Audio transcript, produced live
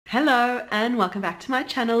Hello and welcome back to my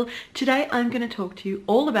channel. Today I'm going to talk to you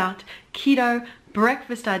all about keto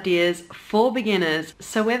breakfast ideas for beginners.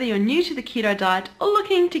 So whether you're new to the keto diet or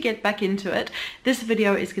looking to get back into it, this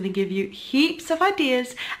video is going to give you heaps of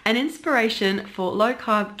ideas and inspiration for low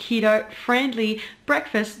carb, keto friendly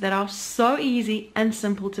breakfasts that are so easy and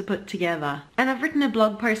simple to put together. And I've written a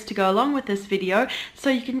blog post to go along with this video, so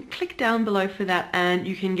you can click down below for that and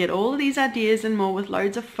you can get all of these ideas and more with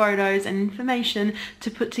loads of photos and information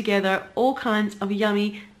to put together all kinds of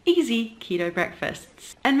yummy easy keto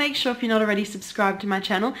breakfasts. And make sure, if you're not already subscribed to my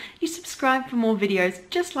channel, you subscribe for more videos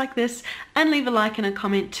just like this, and leave a like and a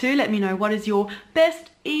comment too. Let me know what is your best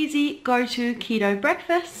easy go-to keto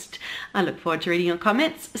breakfast. I look forward to reading your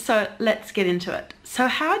comments, so let's get into it. So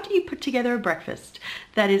how do you put together a breakfast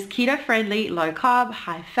that is keto friendly, low carb,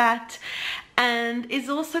 high fat, and is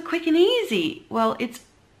also quick and easy? Well, it's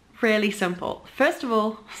really simple. First of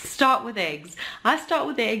all, start with eggs. I start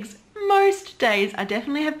with eggs most days. I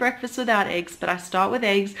definitely have breakfast without eggs, but I start with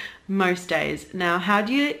eggs most days. Now, how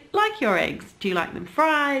do you like your eggs? Do you like them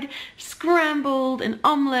fried, scrambled, an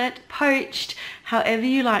omelette, poached? However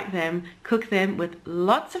you like them. Cook them with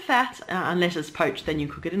lots of fat, unless it's poached, then you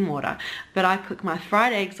cook it in water. But I cook my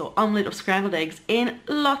fried eggs or omelette or scrambled eggs in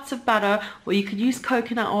lots of butter, or you could use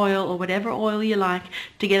coconut oil or whatever oil you like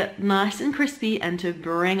to get it nice and crispy and to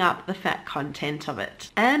bring up the fat content of it.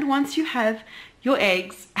 And once you have your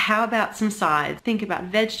eggs, how about some sides? Think about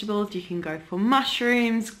vegetables. You can go for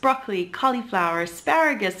mushrooms, broccoli, cauliflower,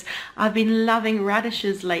 asparagus. I've been loving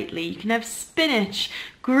radishes lately. You can have spinach,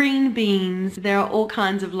 green beans. There are all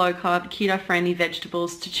kinds of low carb, keto friendly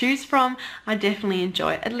vegetables to choose from. I definitely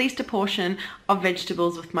enjoy at least a portion of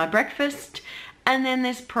vegetables with my breakfast. And then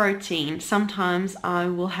there's protein. Sometimes I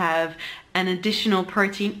will have an additional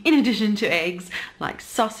protein in addition to eggs, like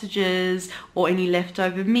sausages or any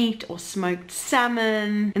leftover meat or smoked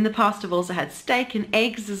salmon. In the past I've also had steak and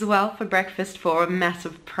eggs as well for breakfast for a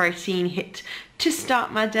massive protein hit to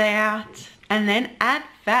start my day out. And then add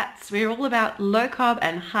fats. We're all about low carb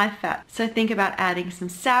and high fat. So think about adding some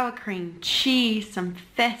sour cream, cheese, some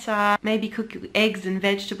feta, maybe cook your eggs and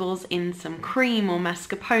vegetables in some cream or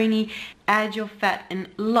mascarpone. Add your fat in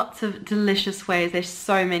lots of delicious ways. There's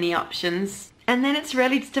so many options. And then it's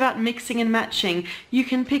really just about mixing and matching. You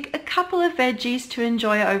can pick a couple of veggies to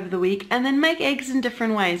enjoy over the week and then make eggs in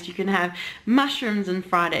different ways. You can have mushrooms and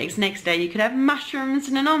fried eggs. Next day you could have mushrooms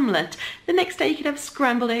and an omelette. The next day you could have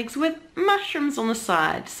scrambled eggs with mushrooms on the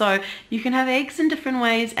side. So you can have eggs in different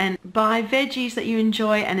ways and buy veggies that you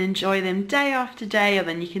enjoy and enjoy them day after day, or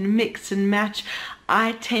then you can mix and match.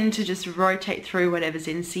 I tend to just rotate through whatever's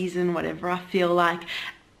in season, whatever I feel like,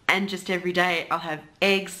 and just every day I'll have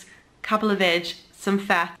eggs, couple of veg, some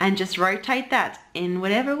fat, and just rotate that in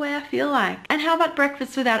whatever way I feel like. And how about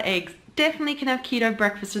breakfast without eggs? Definitely can have keto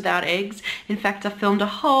breakfast without eggs. In fact, I filmed a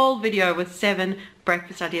whole video with 7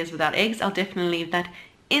 breakfast ideas without eggs. I'll definitely leave that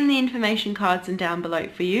in the information cards and down below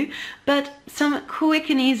for you. But some quick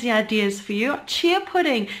and easy ideas for you. Chia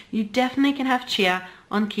pudding. You definitely can have chia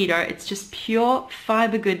on keto. It's just pure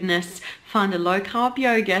fiber goodness. Find a low carb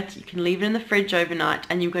yogurt. You can leave it in the fridge overnight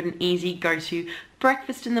and you've got an easy go-to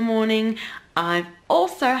breakfast in the morning. I've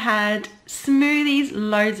also had smoothies,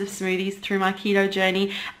 loads of smoothies through my keto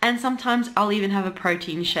journey, and sometimes I'll even have a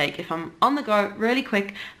protein shake. If I'm on the go really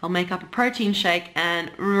quick, I'll make up a protein shake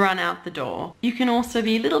and run out the door. You can also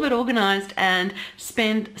be a little bit organized and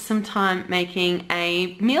spend some time making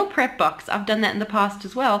a meal prep box. I've done that in the past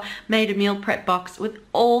as well, made a meal prep box with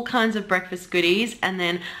all kinds of breakfast goodies, and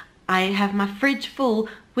then I have my fridge full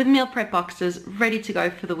with meal prep boxes ready to go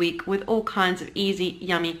for the week with all kinds of easy,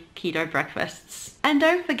 yummy keto breakfasts. And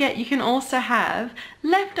don't forget, you can also have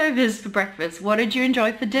leftovers for breakfast. What did you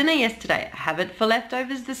enjoy for dinner yesterday? Have it for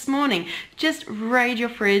leftovers this morning. Just raid your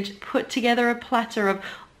fridge, put together a platter of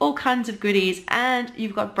all kinds of goodies, and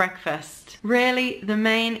you've got breakfast. Really, the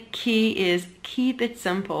main key is keep it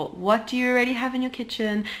simple. What do you already have in your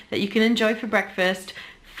kitchen that you can enjoy for breakfast?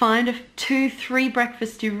 Find 2-3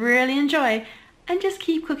 breakfasts you really enjoy and just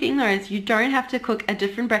keep cooking those. You don't have to cook a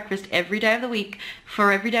different breakfast every day of the week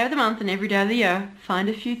for every day of the month and every day of the year. Find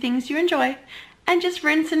a few things you enjoy and just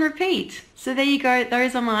rinse and repeat. So there you go.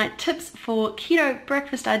 Those are my tips for keto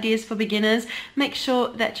breakfast ideas for beginners. Make sure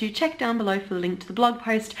that you check down below for the link to the blog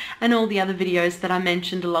post and all the other videos that I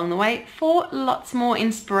mentioned along the way for lots more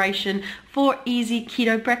inspiration for easy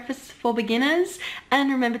keto breakfasts for beginners. And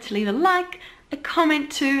remember to leave a like, a comment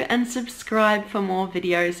too, and subscribe for more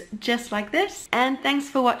videos just like this. And thanks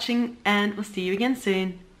for watching, and we'll see you again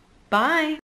soon. Bye!